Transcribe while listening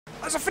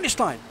There's a finish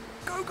line.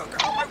 Go, go, go.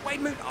 Oh, my way,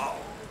 moon. Oh.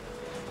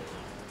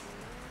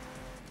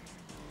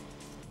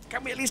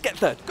 Can we at least get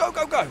third? Go,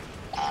 go, go.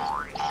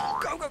 Go,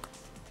 go, go.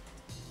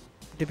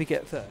 Did we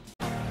get third?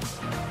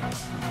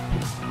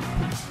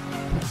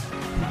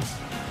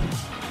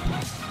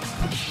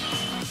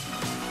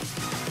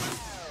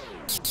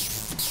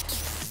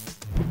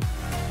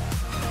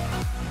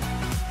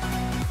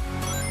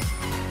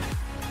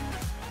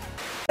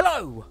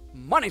 Hello,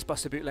 my name's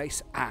Buster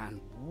Bootlace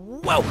and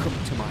welcome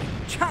to my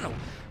channel.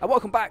 And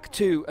welcome back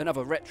to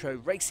another retro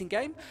racing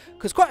game,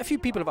 because quite a few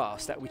people have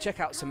asked that we check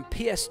out some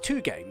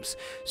PS2 games.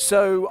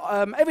 So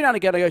every now and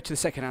again I go to the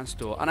second-hand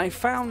store and I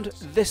found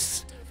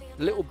this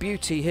little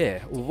beauty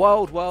here,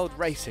 Wild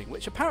Racing,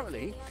 which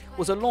apparently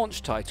was a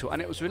launch title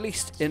and it was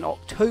released in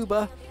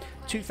October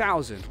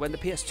 2000 when the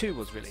PS2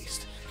 was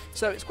released.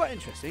 So it's quite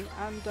interesting,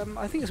 and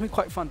I think it's going to be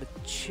quite fun to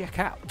check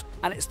out.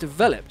 And it's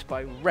developed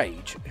by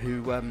Rage,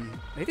 who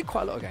they did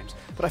quite a lot of games,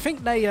 but I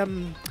think they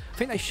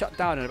shut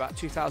down in about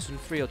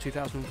 2003 or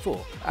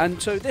 2004.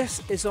 And so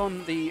this is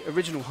on the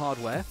original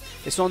hardware.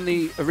 It's on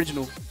the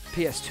original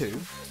PS2.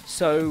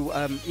 So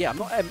yeah, I'm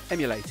not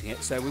emulating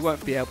it, so we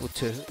won't be able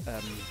to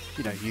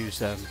you know,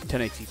 use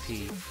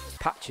 1080p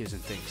patches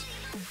and things.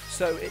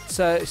 So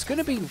it's going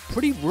to be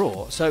pretty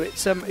raw. So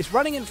it's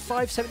running in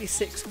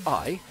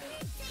 576i.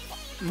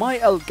 My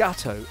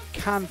Elgato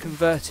can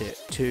convert it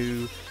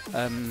to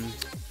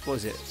what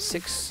is it,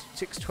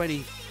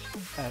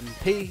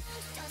 620p,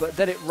 but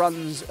then it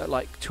runs at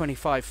like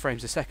 25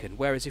 frames a second.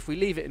 Whereas if we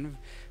leave it in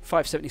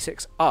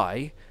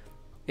 576i,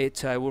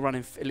 it will run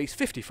in at least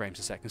 50 frames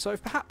a second. So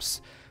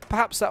perhaps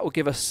that will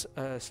give us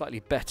a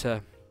slightly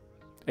better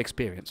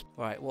experience.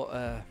 All right,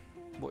 what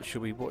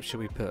should we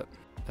put?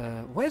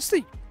 Where's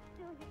the?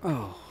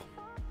 Oh,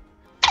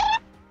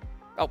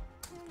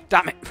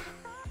 damn it!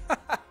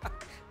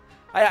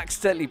 I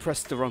accidentally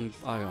pressed the wrong.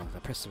 Oh, I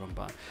pressed the wrong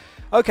button.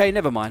 Okay,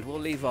 never mind. We'll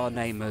leave our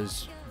name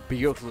as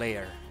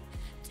Butlayer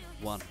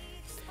 1.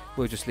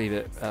 We'll just leave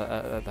it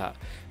at that.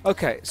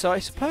 Okay, so I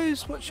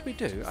suppose what should we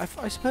do?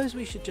 I suppose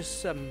we should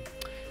just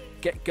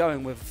get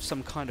going with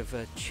some kind of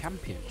a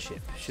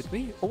championship, should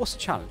we? Or what's the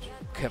challenge?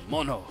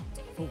 Kimono.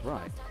 All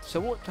right.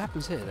 So what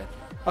happens here then?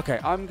 Okay,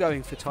 I'm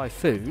going for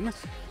Typhoon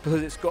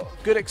because it's got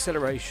good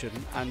acceleration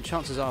and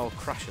chances are I'll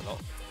crash a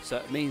lot. So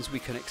it means we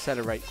can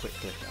accelerate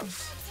quickly.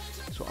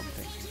 That's what I'm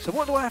thinking. So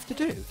what do I have to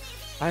do?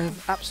 I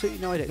have absolutely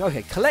no idea.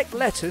 Okay, collect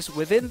letters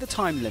within the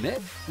time limit.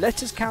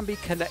 Letters can be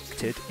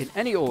collected in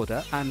any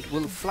order and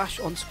will flash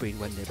on screen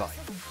when nearby.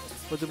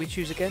 What do we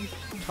choose again?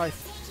 Type.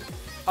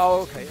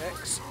 Oh, okay.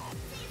 X.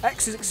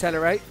 X is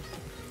accelerate.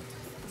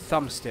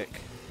 Thumbstick.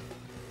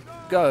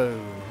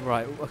 Go.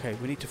 Right. Okay.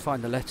 We need to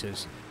find the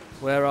letters.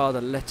 Where are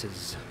the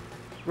letters?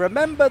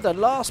 Remember the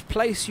last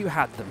place you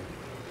had them.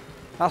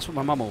 That's what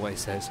my mum always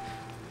says.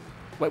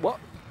 Wait, what?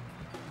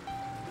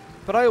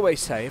 But I always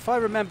say, if I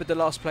remembered the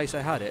last place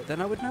I had it,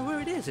 then I would know where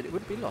it is and it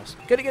wouldn't be lost.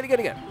 Get it, get it, get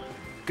it, get it.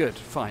 Good,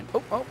 fine.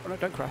 Oh, no,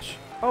 don't crash.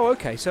 Oh,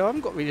 okay, so I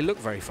haven't got to really look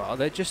very far.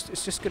 It's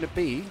just going to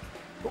be...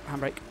 Oh,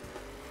 handbrake.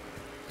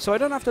 So I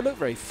don't have to look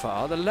very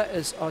far. The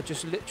letters are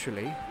just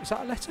literally... Is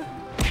that a letter?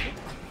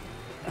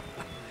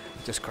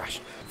 Just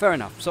crashed. Fair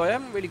enough. So I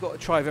haven't really got to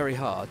try very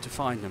hard to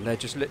find them. They're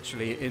just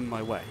literally in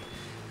my way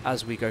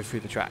as we go through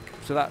the track.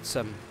 So that's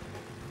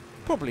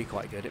probably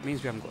quite good. It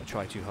means we haven't got to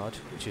try too hard,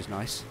 which is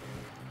nice.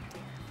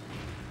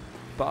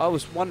 But I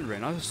was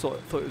wondering, I just thought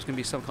it was going to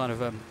be some kind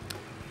of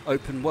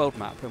open world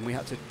map and we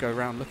had to go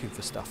around looking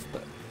for stuff,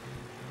 but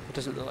it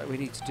doesn't look like we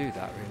need to do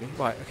that really.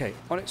 Right, okay,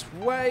 on its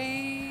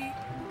way.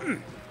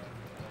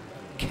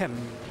 Chem.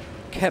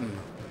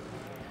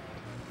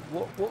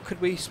 What could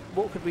we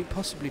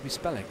possibly be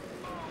spelling?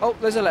 Oh,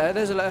 there's a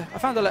letter. I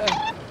found a letter.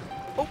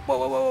 Oh,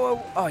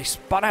 whoa. Oh, he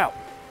spun out.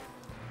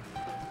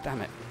 Damn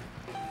it.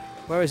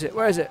 Where is it?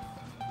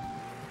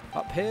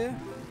 Up here?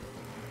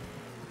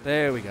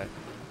 There we go.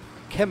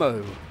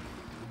 Chemo.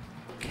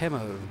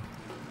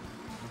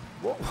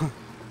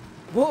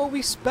 What are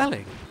we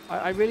spelling?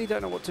 I really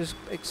don't know what to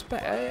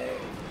expect.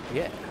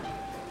 Yeah.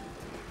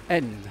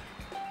 N.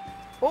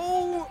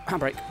 Oh,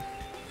 handbrake.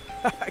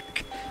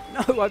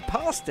 No, I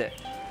passed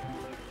it.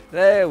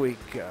 There we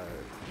go.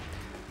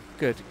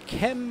 Good.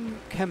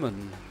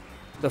 Chemon.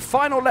 The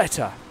final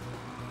letter.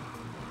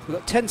 We've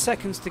got 10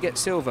 seconds to get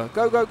silver.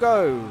 Go, go,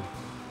 go.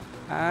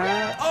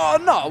 Oh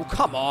no,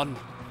 come on.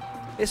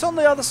 It's on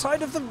the other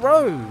side of the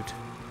road.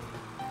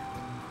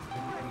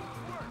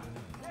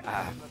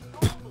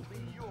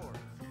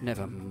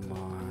 Never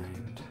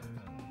mind.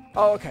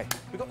 Oh, okay.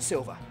 We got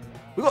silver.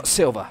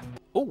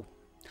 Oh.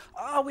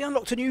 Ah, we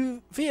unlocked a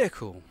new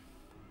vehicle.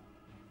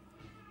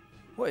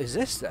 What is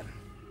this then?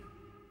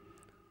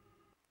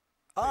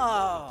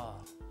 Ah.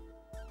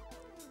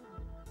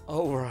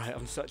 Oh, right.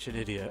 I'm such an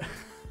idiot.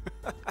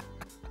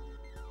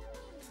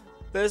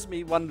 There's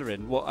me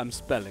wondering what I'm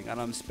spelling,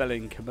 and I'm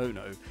spelling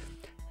kimono.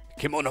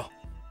 Kimono.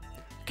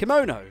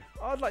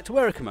 I'd like to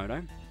wear a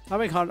kimono. I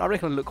reckon I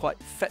look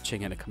quite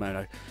fetching in a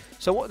kimono.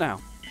 So what now?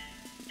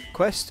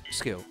 Quest,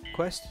 skill.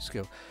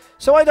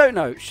 So I don't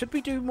know. Should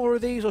we do more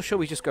of these, or shall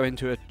we just go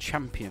into a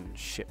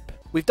championship?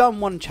 We've done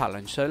one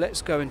challenge, so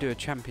let's go and do a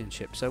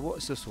championship. So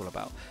what's this all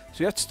about? So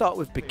we have to start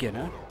with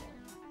beginner.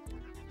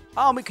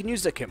 Oh, we can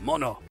use the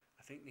kimono.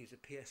 I think these are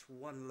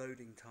PS1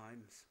 loading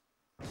times.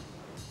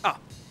 Ah,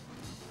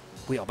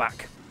 we are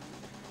back.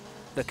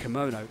 The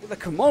kimono. The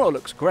kimono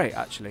looks great,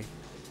 actually.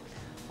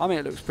 I mean,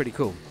 it looks pretty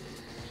cool.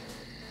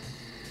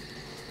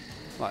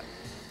 Right,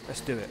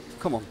 let's do it.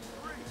 Come on.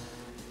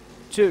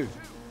 2.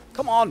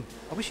 Come on.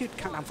 I wish you'd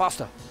count down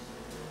faster.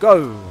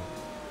 Go.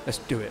 Let's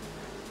do it.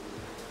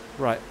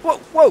 Right. Whoa,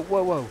 whoa,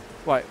 whoa, whoa.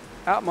 Right.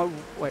 Out my...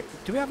 Wait.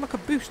 Do we have like a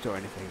boost or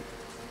anything?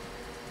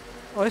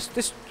 Oh,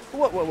 this...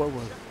 Whoa, whoa, whoa,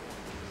 whoa.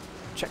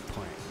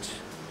 Checkpoint.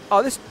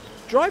 Oh, this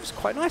drives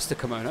quite nice, the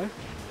kimono.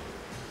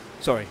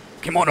 Sorry.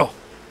 Kimono.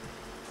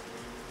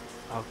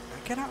 Oh,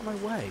 get out of my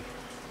way.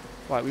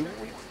 Right, we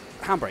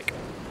handbrake.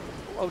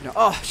 Oh, no.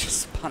 Oh, I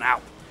just spun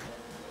out.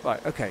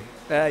 Right, okay.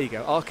 There you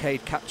go.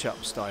 Arcade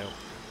catch-up style.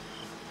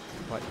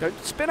 Right,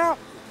 don't spin out.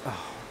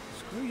 Oh,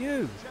 screw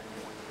you.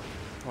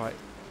 Right.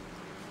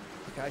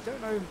 Okay, I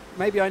don't know.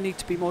 Maybe I need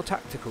to be more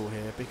tactical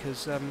here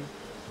because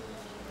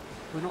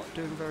we're not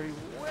doing very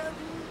well.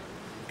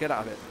 Get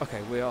out of it.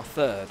 Okay, we are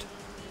 3rd.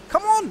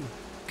 Come on!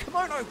 Come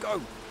on, oh,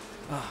 go!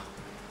 Oh,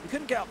 we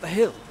couldn't get up the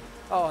hill.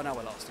 Oh, now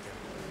we're last again.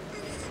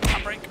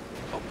 Handbrake.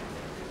 Oh.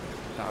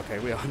 Okay,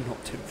 we are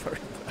not doing very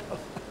well.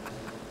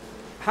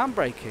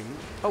 Handbraking.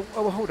 Oh,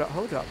 hold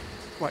up.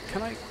 Right,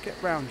 can I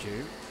get round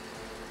you?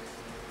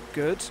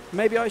 Good.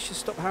 Maybe I should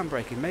stop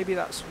handbraking. Maybe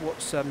that's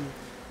what's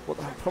what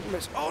the problem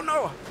is. Oh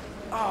no!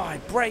 Oh, I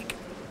brake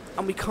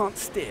and we can't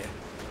steer.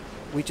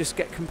 We just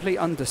get complete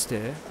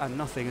understeer and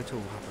nothing at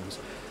all happens.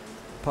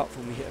 Apart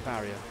from we hit a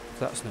barrier.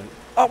 That's no.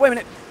 Oh, wait a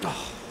minute!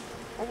 Oh,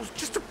 I was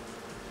just a...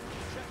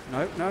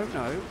 No.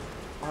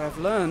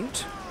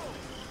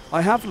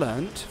 I have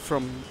learnt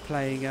from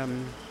playing...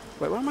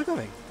 Wait, where am I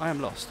going? I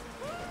am lost.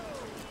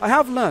 I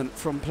have learnt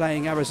from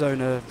playing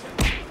Arizona...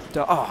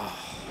 I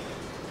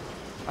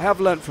have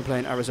learnt from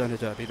playing Arizona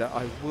Derby that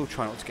I will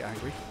try not to get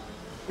angry.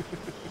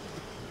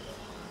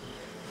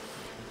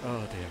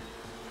 Oh dear.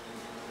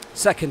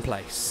 2nd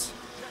place.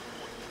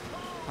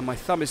 And my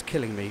thumb is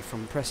killing me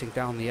from pressing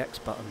down the X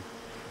button.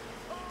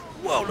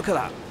 Whoa, look at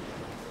that.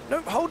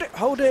 No, hold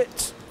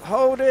it.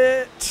 Oh,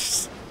 that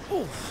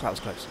was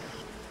close.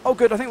 Oh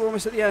good, I think we're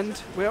almost at the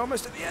end. We're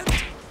almost at the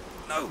end.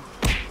 No.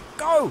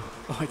 Go.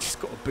 Oh, I just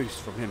got a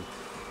boost from him.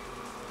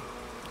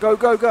 Go.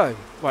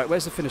 Right,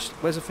 where's the finish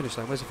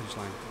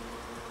line?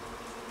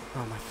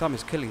 Oh, my thumb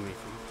is killing me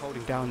from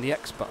holding down the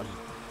X button.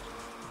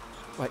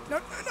 Wait,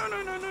 no.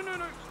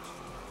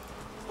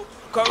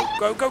 Go.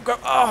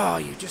 Oh,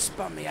 you just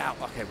spun me out.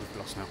 Okay, we've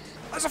lost now.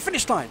 There's a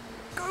finish line.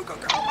 Go.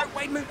 Oh, my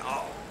Wayne Moon.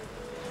 Oh.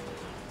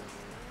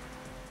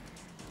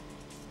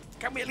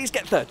 Can we at least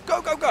get 3rd?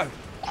 Go. Go.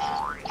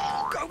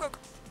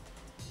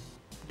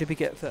 Did we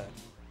get 3rd?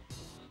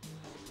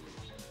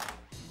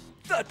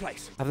 3rd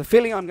place. I have a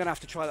feeling I'm going to have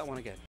to try that one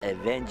again.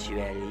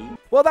 Eventually.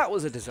 Well, that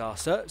was a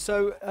disaster.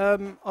 So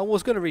I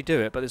was going to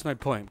redo it, but there's no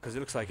point because it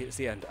looks like it's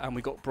the end and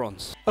we got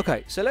bronze.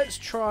 Okay, so let's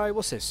try,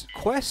 what's this?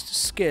 Quest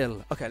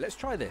skill. Okay, let's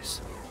try this.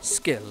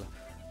 Skill.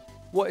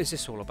 What is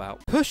this all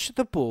about? Push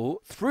the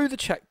ball through the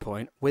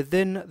checkpoint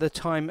within the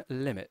time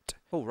limit.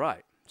 All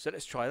right. So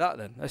let's try that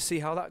then. Let's see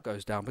how that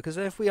goes down. Because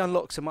if we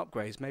unlock some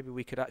upgrades, maybe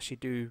we could actually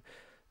do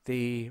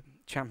the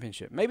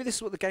championship. Maybe this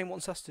is what the game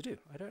wants us to do.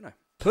 I don't know.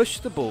 Push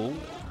the ball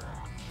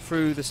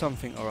through the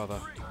something or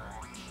other.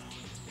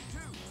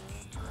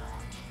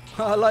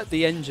 I like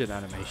the engine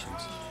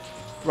animations.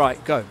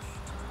 Right, go.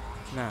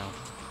 Now.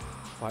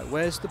 Right,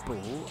 where's the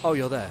ball? Oh,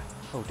 you're there.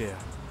 Oh, dear.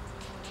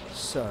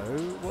 So,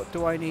 what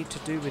do I need to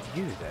do with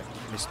you then,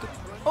 Mr.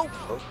 Oh!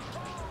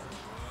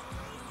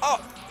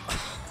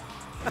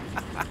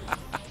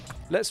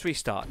 Let's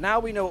restart. Now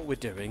we know what we're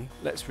doing.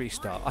 Let's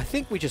restart. I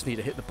think we just need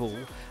to hit the ball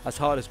as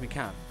hard as we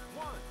can.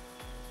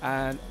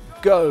 And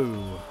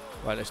go!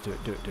 Right, let's do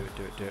it. Do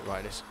it.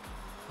 Right, let's...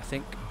 I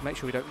think... Make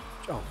sure we don't...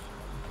 Oh.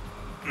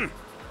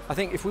 I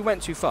think if we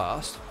went too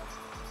fast...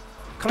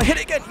 Can I hit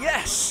it again?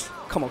 Yes!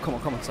 Come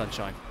on,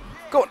 sunshine.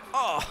 Go on!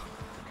 Oh!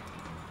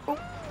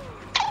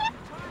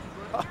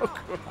 Oh,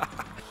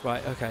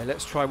 right, okay,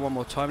 let's try one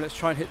more time. Let's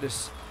try and hit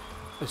this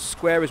as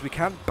square as we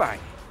can. Bang!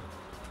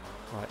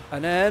 Right,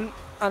 and then...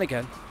 And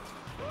again.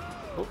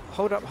 Oh,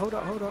 hold up.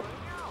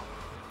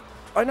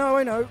 I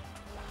know.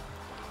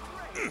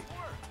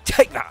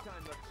 Take that!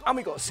 And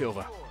we got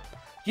silver.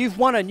 You've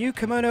won a new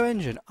kimono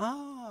engine.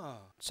 Ah,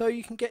 so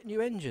you can get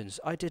new engines.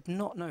 I did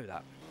not know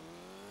that.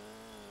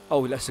 Oh,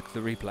 let's look at the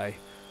replay.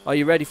 Are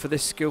you ready for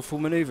this skillful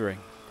maneuvering?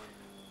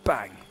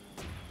 Bang.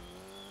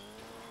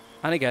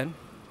 And again.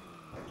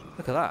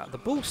 Look at that. The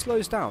ball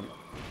slows down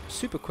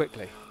super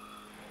quickly.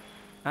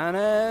 And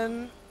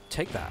then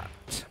take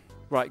that.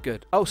 Right,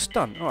 good. Oh,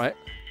 stunt. All right.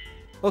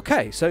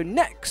 Okay, so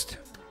next.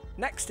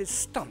 Next is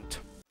stunt.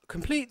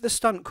 Complete the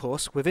stunt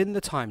course within the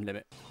time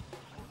limit.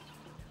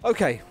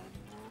 Okay.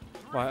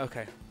 Right,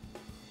 okay.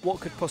 What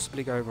could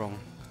possibly go wrong?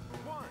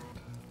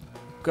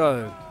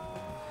 Go.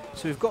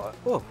 So we've got...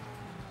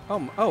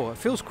 Oh, it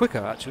feels quicker,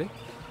 actually.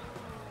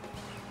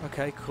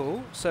 Okay,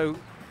 cool. So,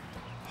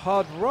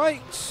 hard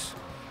right.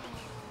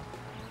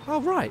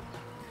 Oh, right.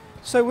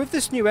 So with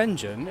this new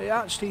engine, it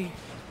actually...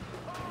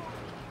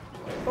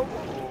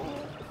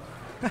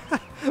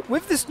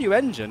 with this new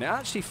engine, it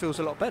actually feels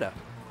a lot better.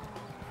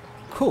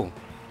 Cool.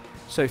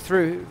 So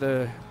through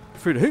the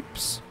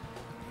hoops,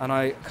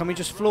 and can we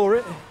just floor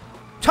it?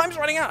 Time's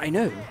running out, I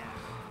know.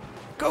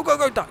 Go, go,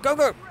 go, duck, go,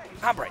 go.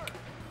 Handbrake.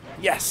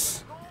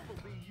 Yes.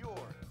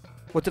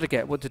 What did I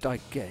get? What did I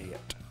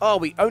get? Oh,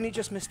 we only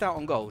just missed out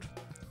on gold.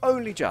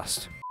 Only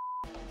just.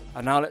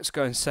 And now let's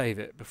go and save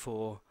it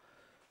before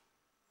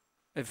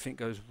everything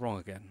goes wrong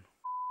again.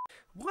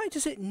 Why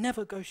does it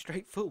never go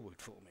straight forward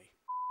for me?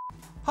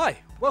 Hi,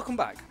 welcome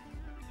back.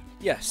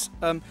 Yes,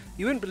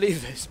 you wouldn't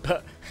believe this,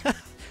 but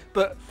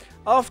but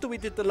after we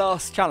did the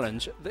last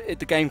challenge,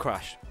 the game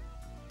crashed.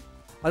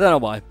 I don't know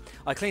why.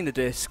 I cleaned the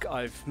disc,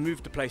 I've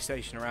moved the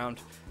PlayStation around,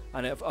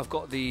 and I've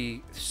got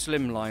the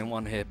slimline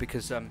one here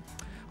because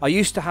I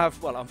used to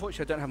have, well,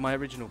 unfortunately I don't have my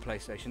original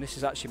PlayStation. This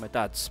is actually my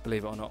dad's,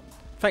 believe it or not.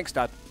 Thanks,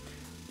 Dad.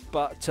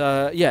 But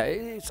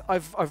yeah,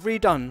 I've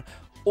redone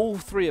all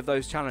 3 of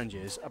those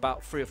challenges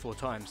about 3 or 4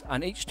 times,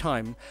 and each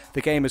time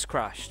the game has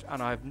crashed,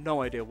 and I have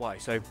no idea why.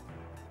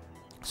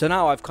 So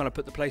now I've kind of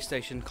put the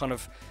PlayStation kind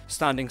of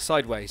standing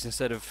sideways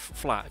instead of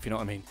flat, if you know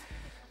what I mean.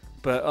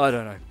 But I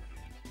don't know.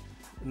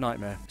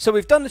 Nightmare. So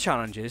we've done the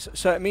challenges,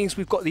 so it means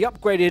we've got the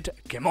upgraded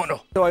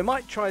kimono. So I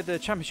might try the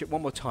championship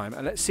one more time,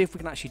 and let's see if we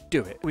can actually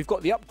do it. We've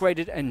got the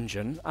upgraded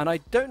engine, and I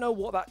don't know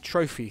what that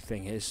trophy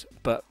thing is,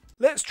 but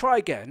let's try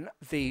again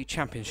the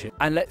championship,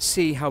 and let's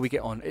see how we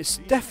get on. It's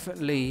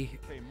definitely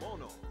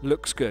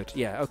looks good.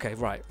 Yeah, okay,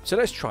 right. So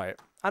let's try it.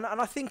 And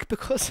I think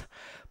because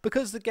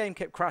the game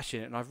kept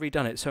crashing and I've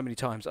redone it so many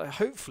times,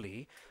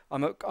 hopefully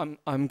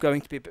I'm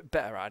going to be a bit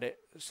better at it.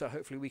 So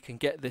hopefully we can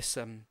get this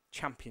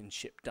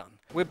championship done.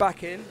 We're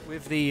back in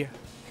with the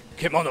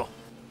kimono.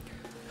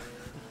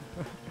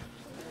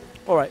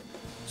 All right.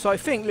 So I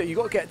think look, you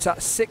got to get to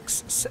that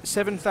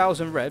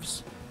 7,000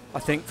 revs. I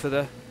think for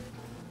the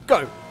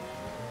go.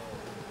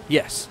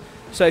 Yes.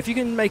 So if you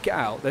can make it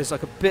out, there's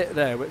like a bit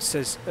there where it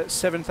says at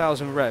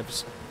 7,000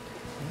 revs.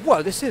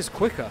 Whoa, this is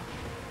quicker.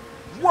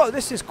 Whoa,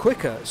 this is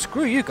quicker.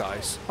 Screw you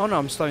guys. Oh no,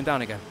 I'm slowing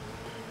down again.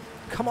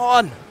 Come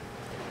on.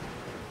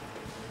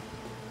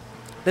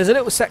 There's a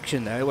little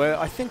section there where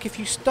I think if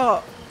you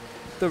start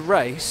the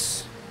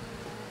race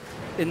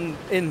in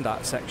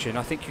that section,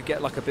 I think you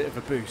get like a bit of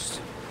a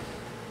boost.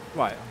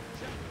 Right.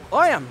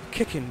 I am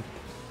kicking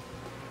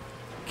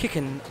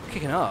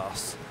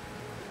ass.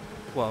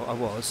 Well, I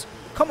was.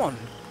 Come on.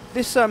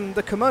 This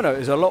the kimono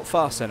is a lot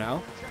faster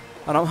now,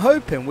 and I'm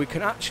hoping we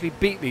can actually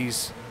beat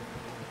these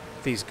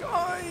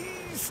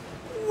guys.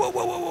 Whoa,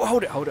 whoa, whoa, whoa.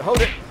 Hold it, hold it,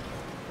 hold it.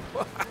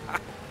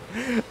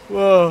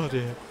 Whoa,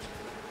 dear.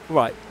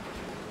 Right.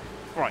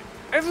 Right.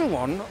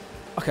 Everyone.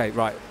 Okay,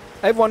 right.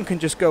 Everyone can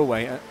just go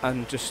away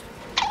and just.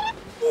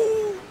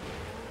 Ooh,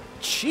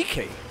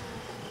 cheeky.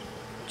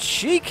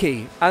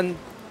 Cheeky and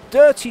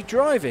dirty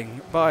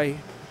driving by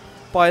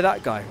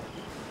that guy.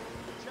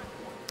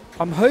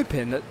 I'm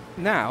hoping that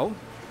now.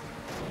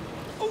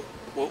 Oh,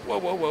 whoa, whoa,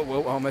 whoa, whoa,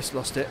 whoa. I almost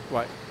lost it.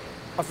 Right.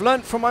 I've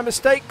learnt from my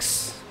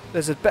mistakes.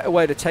 There's a better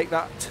way to take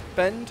that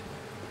bend.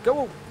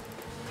 Go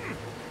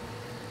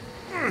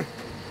on.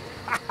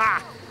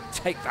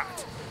 Take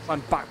that. I'm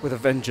back with a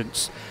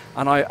vengeance.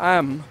 And I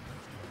am...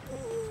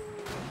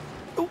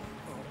 Oh,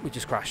 we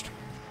just crashed.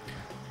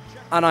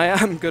 And I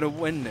am going to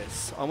win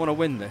this. I want to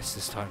win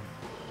this time.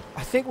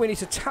 I think we need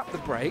to tap the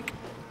brake.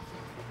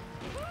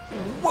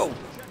 Whoa.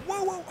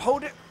 Whoa, whoa.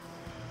 Hold it.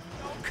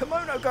 Oh,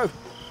 kimono, go.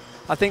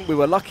 I think we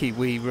were lucky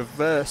we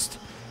reversed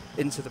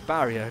into the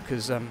barrier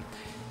because...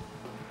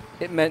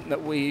 it meant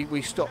that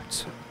we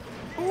stopped.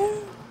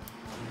 Ooh.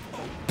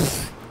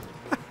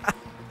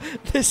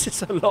 This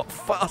is a lot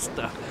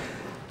faster.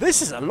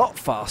 This is a lot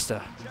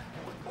faster.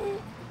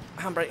 Ooh.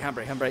 Handbrake,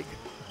 handbrake, handbrake.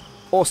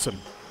 Awesome.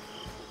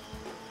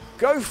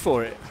 Go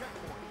for it.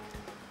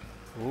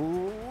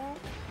 Ooh.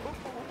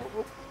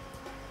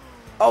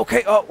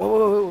 Okay, oh, whoa,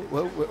 whoa, whoa,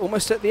 whoa. We're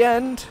almost at the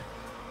end.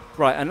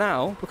 Right, and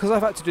now, because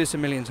I've had to do this a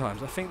million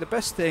times, I think the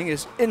best thing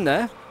is in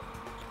there.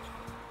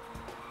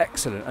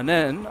 Excellent. And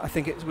then I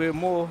think we're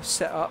more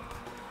set up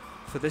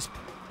for this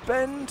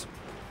bend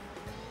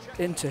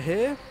into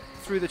here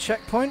through the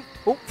checkpoint.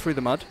 Oh, through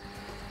the mud.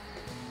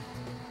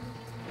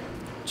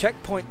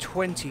 Checkpoint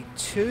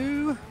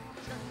 22.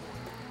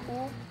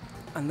 Ooh,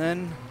 and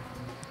then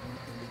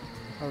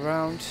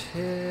around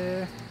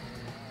here.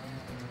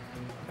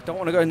 I don't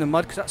want to go in the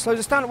mud because that slows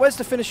us down. Where's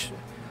the finish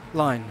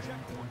line?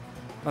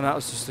 Oh, that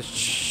was just a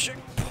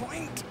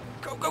checkpoint.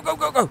 Go, go, go,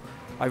 go, go.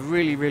 I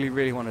really, really,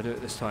 really want to do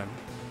it this time.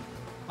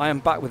 I am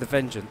back with a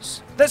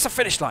vengeance. There's a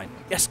finish line.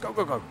 Yes, go,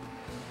 go, go.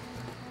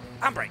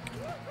 Handbrake.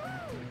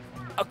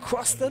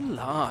 Across the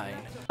line.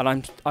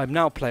 And I'm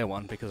now player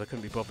 1 because I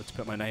couldn't be bothered to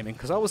put my name in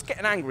because I was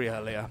getting angry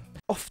earlier.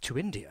 Off to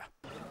India.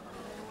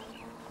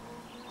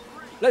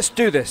 Let's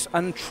do this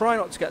and try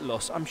not to get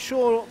lost. I'm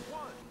sure...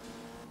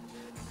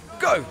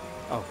 Go!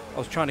 Oh, I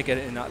was trying to get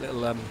it in that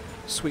little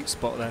sweet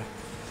spot there.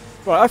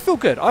 Right, I feel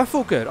good. I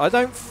feel good. I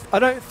don't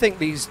think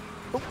these...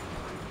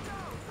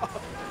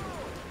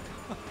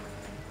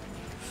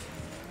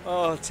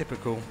 Oh,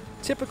 typical.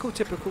 Typical.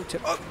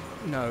 Oh,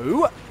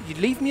 no. You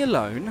leave me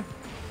alone.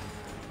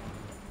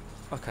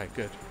 Okay,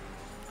 good.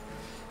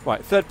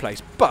 Right, third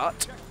place.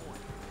 But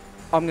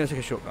I'm going to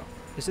take a shortcut.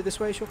 Is it this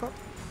way, a shortcut?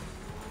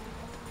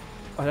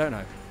 I don't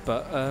know.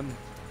 But,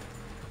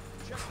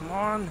 come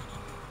on.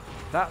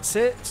 That's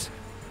it.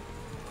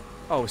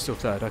 Oh, we're still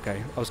third.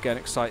 Okay. I was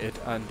getting excited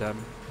and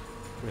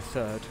we're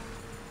third.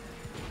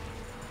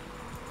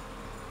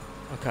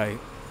 Okay.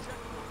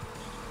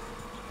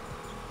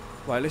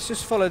 Right, let's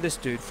just follow this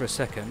dude for a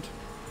second.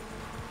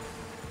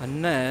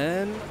 And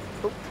then...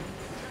 Oh,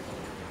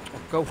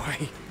 go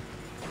away.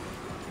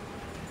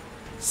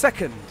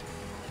 Second.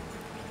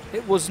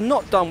 It was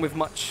not done with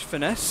much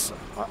finesse.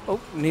 Oh,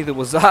 neither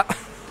was that.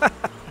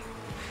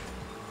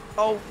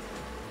 Oh,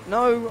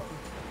 no.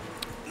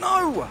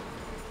 No!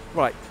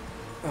 Right.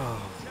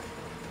 Oh.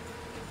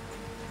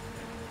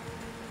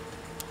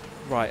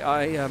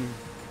 Right,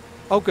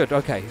 Oh, good,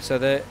 okay. So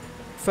the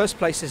first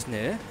place is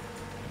near.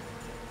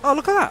 Oh,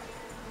 look at that.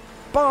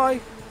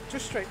 Bye.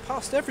 Just straight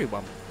past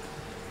everyone.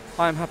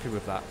 I am happy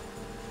with that.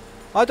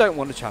 I don't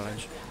want a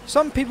challenge.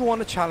 Some people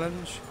want a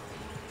challenge.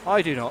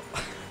 I do not.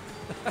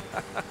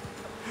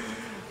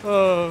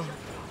 Oh,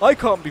 I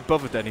can't be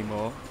bothered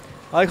anymore.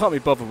 I can't be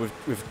bothered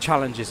with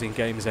challenges in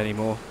games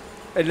anymore.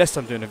 Unless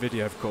I'm doing a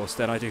video, of course,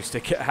 then I do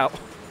stick it out.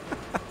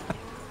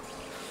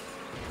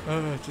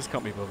 Just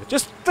can't be bothered.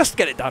 Just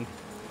get it done.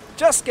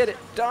 Just get it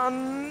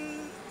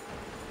done.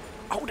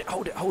 Hold it,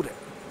 hold it, hold it.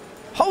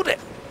 Hold it!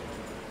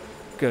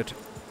 Good.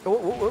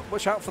 Oh,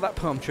 watch out for that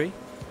palm tree.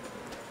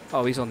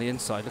 Oh, he's on the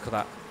inside. Look at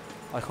that.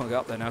 I can't get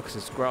up there now because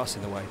there's grass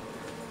in the way.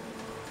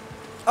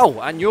 Oh,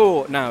 and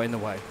you're now in the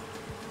way.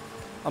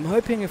 I'm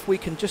hoping if we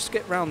can just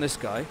get round this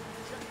guy.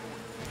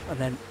 And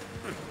then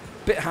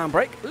bit of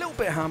handbrake. A little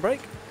bit of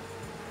handbrake.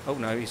 Oh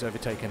no, he's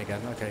overtaken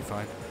again. Okay,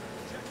 fine.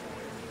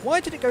 Why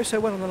did it go so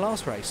well in the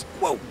last race?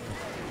 Whoa!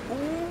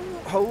 Ooh,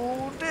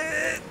 hold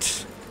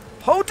it!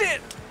 Hold it!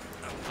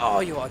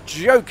 Oh, you are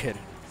joking.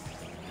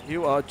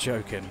 You are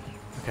joking.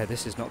 Okay,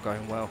 this is not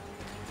going well.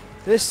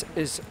 This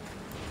is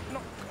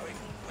not going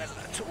well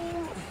at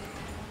all.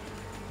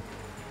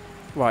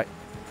 Right.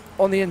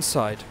 On the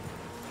inside.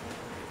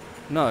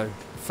 No.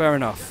 Fair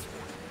enough.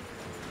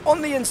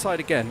 On the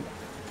inside again.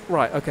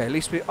 Right, okay, at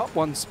least we're up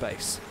one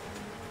space.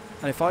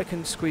 And if I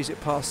can squeeze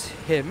it past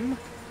him...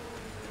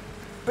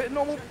 Bit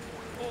normal...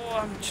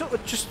 Oh,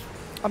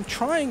 I'm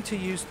trying to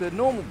use the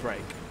normal brake.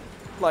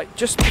 Like,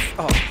 just...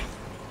 Oh.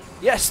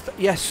 Yes,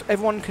 yes,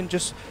 everyone can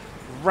just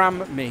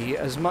ram me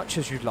as much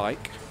as you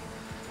like.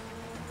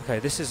 Okay,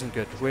 this isn't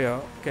good. We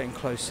are getting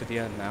close to the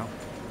end now.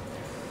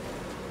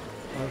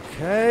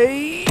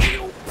 Okay.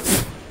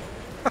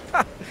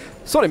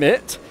 Sorry,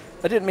 mate.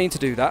 I didn't mean to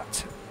do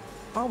that.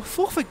 Oh,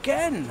 fourth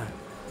again.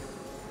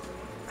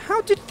 How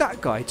did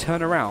that guy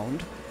turn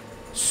around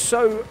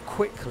so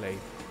quickly?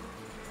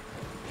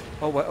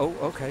 Oh, well,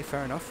 oh, okay,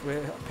 fair enough.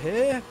 We're up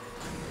here.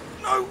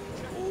 No!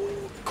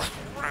 Oh,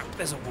 crap,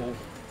 there's a wall.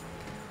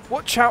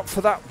 Watch out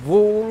for that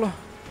wall.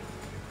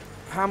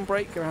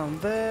 Handbrake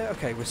around there.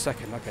 Okay, we're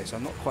second. Okay, so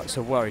I'm not quite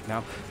so worried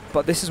now.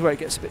 But this is where it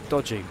gets a bit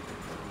dodgy.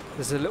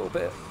 There's a little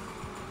bit...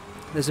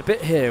 There's a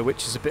bit here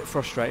which is a bit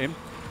frustrating.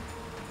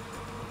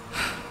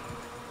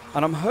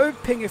 And I'm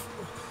hoping if...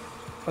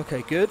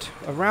 Okay, good.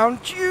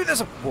 Around you,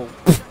 there's a wall.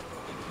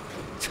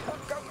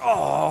 Go.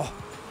 Oh!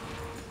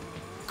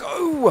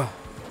 Go!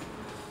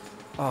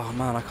 Oh,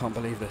 man, I can't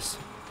believe this.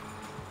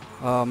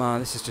 Oh, man,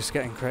 this is just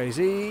getting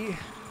crazy.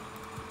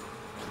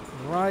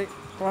 Right.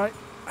 Break.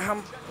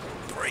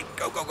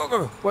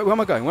 Go. Wait, where am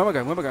I going?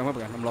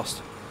 I'm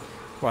lost.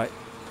 Right.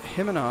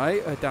 Him and I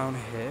are down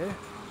here.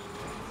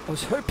 I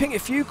was hoping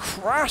if you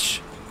crash...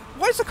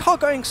 Why is the car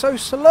going so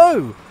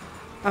slow?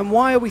 And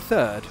why are we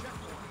third?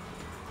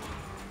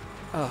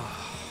 Oh,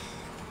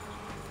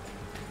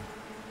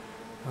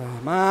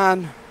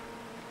 man.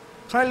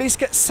 Can I at least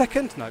get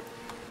second? No.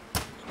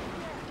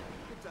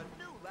 It's a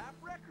new lap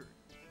record.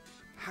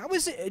 How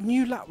is it a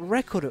new lap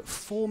record at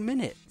 4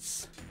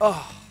 minutes?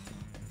 Oh.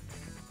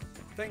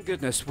 Thank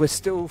goodness we're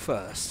still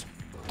first.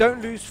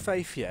 Don't lose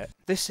faith yet.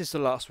 This is the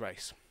last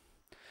race.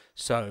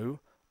 So,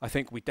 I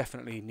think we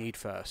definitely need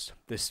first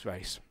this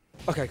race.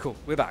 Okay, cool.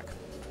 We're back.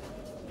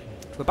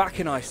 We're back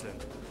in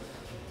Iceland.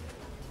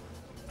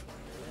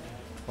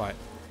 Right.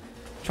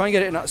 Try and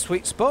get it in that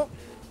sweet spot.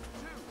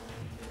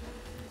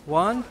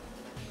 1.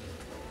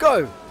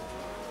 Go!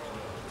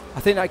 I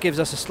think that gives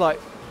us a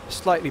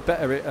slightly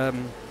better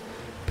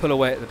pull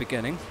away at the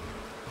beginning.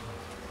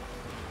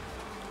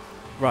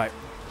 Right.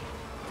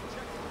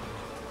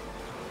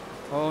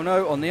 Oh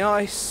no, on the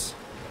ice.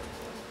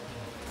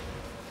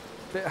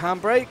 Bit of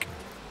handbrake.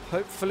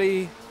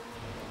 Hopefully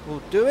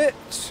we'll do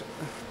it.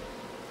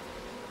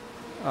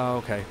 Oh,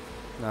 okay.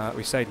 No,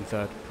 we stayed in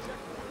third.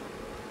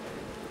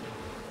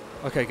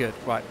 Okay, good.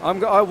 Right,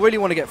 I really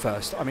want to get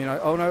first. I mean,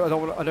 oh no,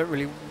 I don't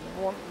really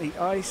want the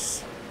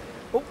ice.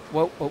 Oh,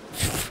 well, oh.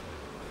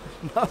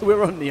 No,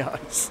 we're on the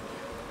ice.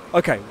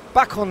 Okay,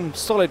 back on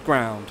solid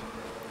ground.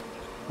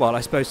 Well,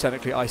 I suppose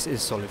technically ice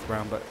is solid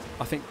ground, but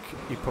I think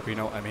you probably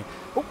know what I mean.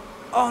 Oh,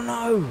 Oh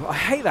no, I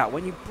hate that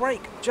when you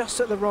brake just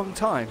at the wrong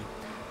time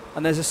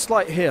and there's a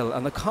slight hill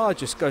and the car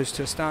just goes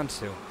to a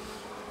standstill.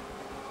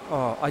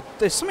 Oh,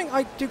 there's something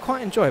I do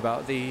quite enjoy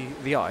about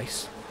the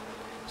ice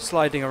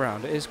sliding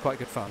around. It is quite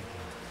good fun.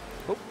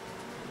 Oh,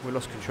 we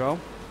lost control.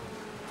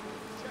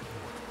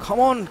 Come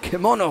on,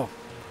 Kimono!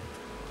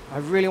 I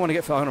really want to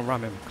get. I want to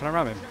ram him. Can I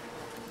ram him?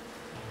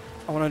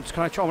 I want to.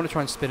 Can I try? I want to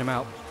try and spin him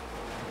out.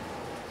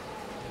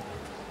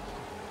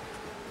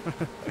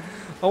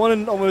 I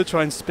want to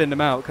try and spin him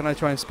out. Can I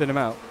try and spin him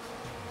out?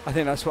 I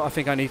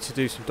think I need to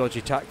do some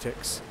dodgy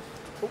tactics.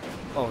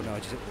 Oh no, I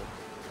just hit the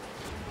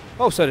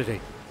wall. Oh, so did he.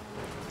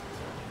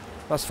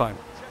 That's fine.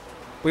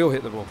 We all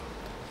hit the wall.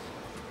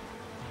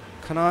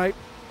 Can I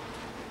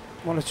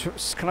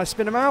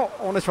spin him out?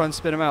 I want to try and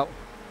spin him out.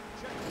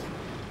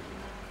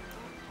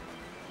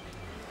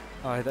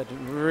 Oh, that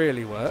didn't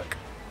really work.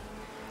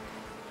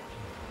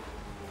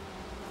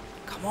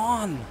 Come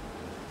on,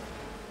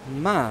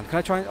 man! Can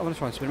I try? I want to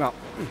try and spin him out.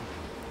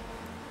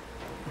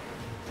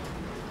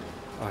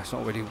 Oh, it's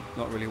not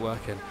really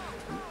working.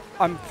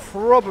 I'm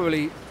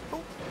probably.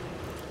 Oh,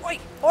 oi,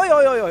 oi,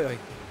 oi, oi, oi, oi!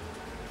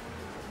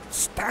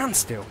 Stand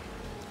still.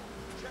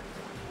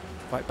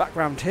 Right, back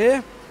round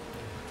here.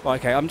 Right,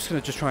 okay, I'm just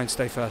gonna try and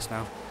stay first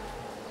now.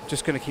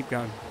 Just gonna keep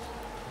going.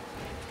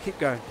 Keep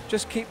going.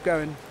 Just keep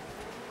going.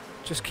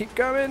 Just keep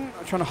going.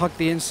 I'm trying to hug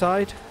the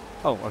inside.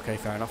 Oh, okay,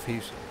 fair enough.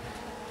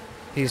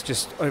 He's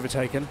just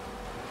overtaken.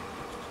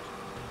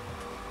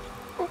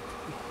 Oh. I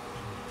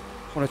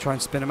want to try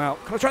and spin him out.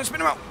 Can I try and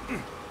spin him out?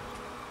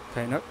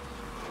 Okay, no.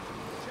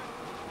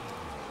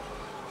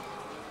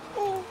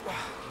 Oh.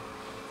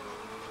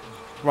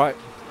 Right,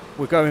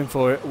 we're going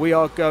for it. We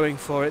are going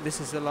for it. This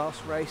is the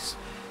last race.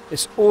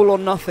 It's all or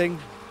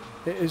nothing.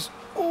 It is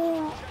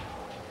all.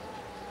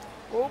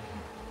 Oh.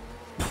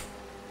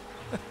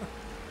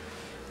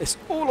 It's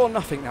all or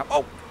nothing now.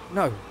 Oh,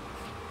 no.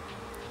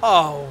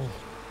 Oh.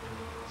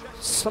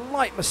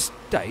 Slight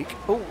mistake.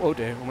 Oh, oh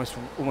dear.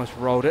 Almost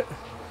rolled it.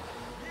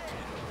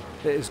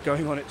 It is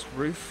going on its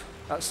roof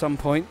at some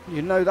point.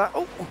 You know that.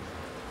 Oh.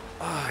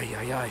 Ay,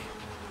 ay, ay.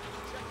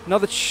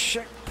 Another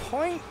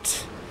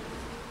checkpoint.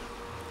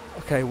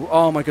 Okay. Well,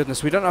 oh, my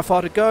goodness. We don't know how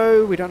far to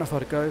go. We don't know how far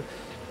to go.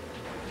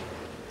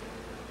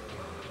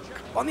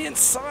 On the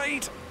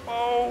inside.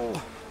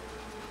 Oh.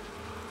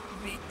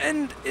 The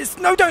end is...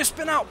 No, don't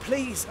spin out,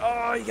 please.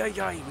 Oh, yeah,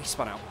 yeah. We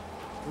spun out.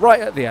 Right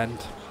at the end.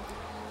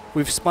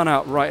 We've spun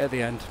out right at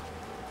the end.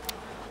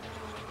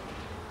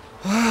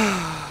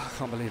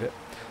 Can't believe it.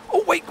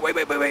 Oh, wait.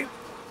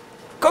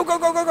 Go. Go.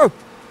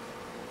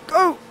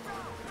 Go.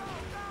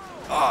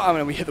 Oh, I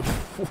mean, we hit the...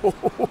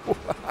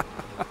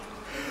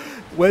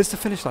 Where's the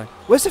finish line?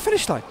 Where's the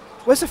finish line?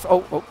 Where's the...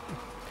 Oh.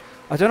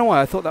 I don't know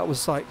why. I thought that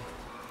was like...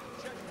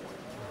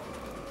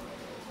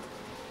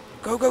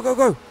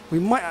 Go. We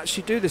might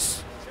actually do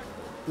this.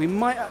 Go.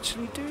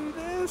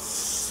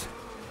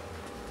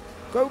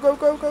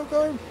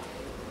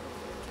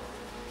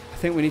 I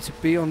think we need to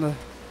be on the...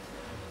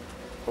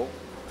 Oh.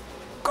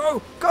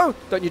 Go.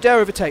 Don't you dare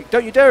overtake.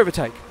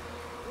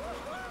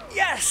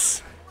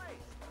 Yes!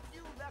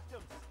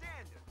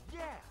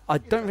 I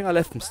don't think I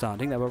left them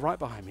standing. They were right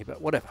behind me,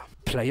 but whatever.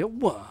 Player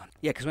one.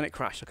 Yeah, because when it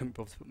crashed, I couldn't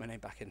bother to put my name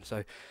back in.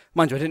 So,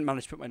 mind you, I didn't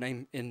manage to put my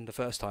name in the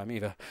first time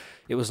either.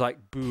 It was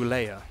like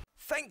Boulea.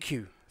 Thank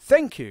you.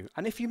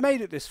 And if you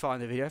made it this far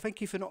in the video,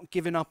 thank you for not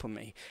giving up on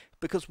me,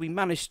 because we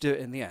managed to do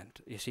it in the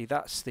end. You see,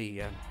 that's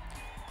the...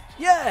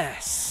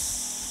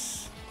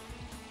 Yes!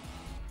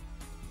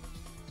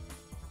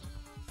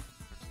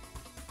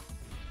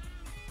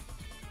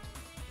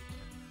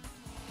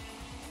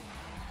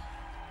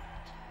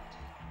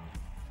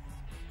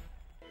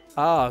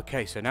 Ah,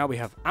 okay, so now we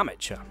have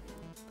amateur.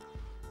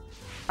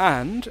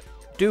 And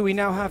do we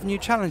now have new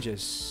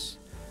challenges?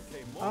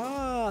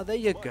 Ah, there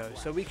you go.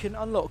 So we can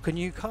unlock a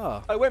new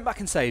car. I went back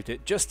and saved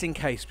it just in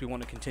case we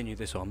want to continue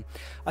this on.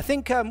 I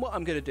think what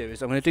I'm going to do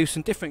is I'm going to do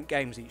some different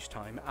games each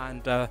time,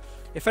 and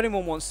if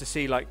anyone wants to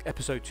see like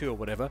episode 2 or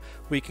whatever,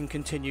 we can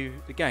continue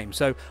the game.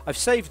 So I've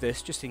saved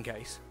this just in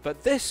case.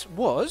 But this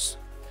was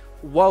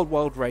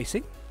Wild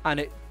Racing, and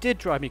it did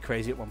drive me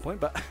crazy at one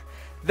point, but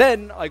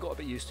then I got a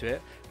bit used to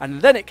it,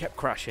 and then it kept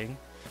crashing.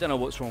 I don't know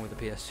what's wrong with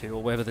the PS2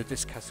 or whether the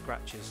disc has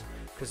scratches,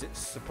 because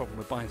it's the problem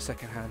with buying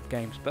second-hand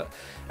games. But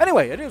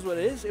anyway, it is what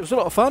it is. It was a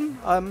lot of fun.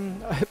 I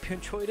hope you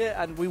enjoyed it,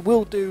 and we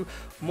will do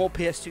more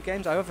PS2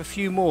 games. I have a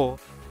few more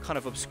kind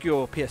of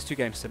obscure PS2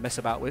 games to mess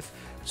about with.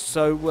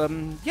 So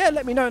yeah,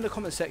 let me know in the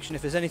comment section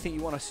if there's anything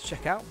you want us to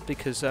check out,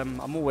 because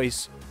I'm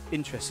always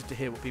interested to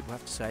hear what people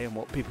have to say and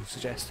what people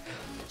suggest.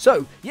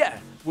 So yeah,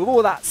 with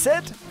all that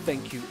said,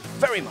 thank you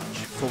very much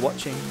for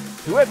watching.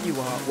 Whoever you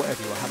are,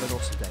 whatever you are, have an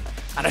awesome day,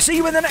 and I'll see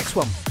you in the next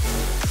one.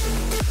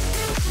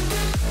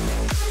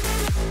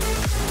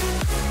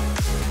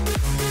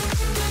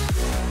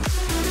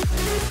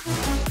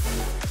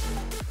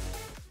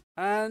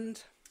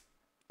 And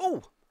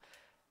oh,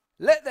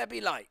 let there be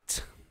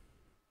light.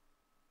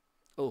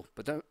 Oh,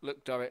 but don't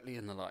look directly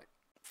in the light.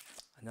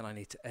 And then I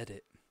need to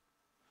edit,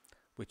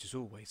 which is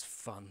always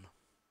fun.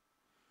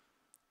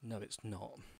 No, it's not.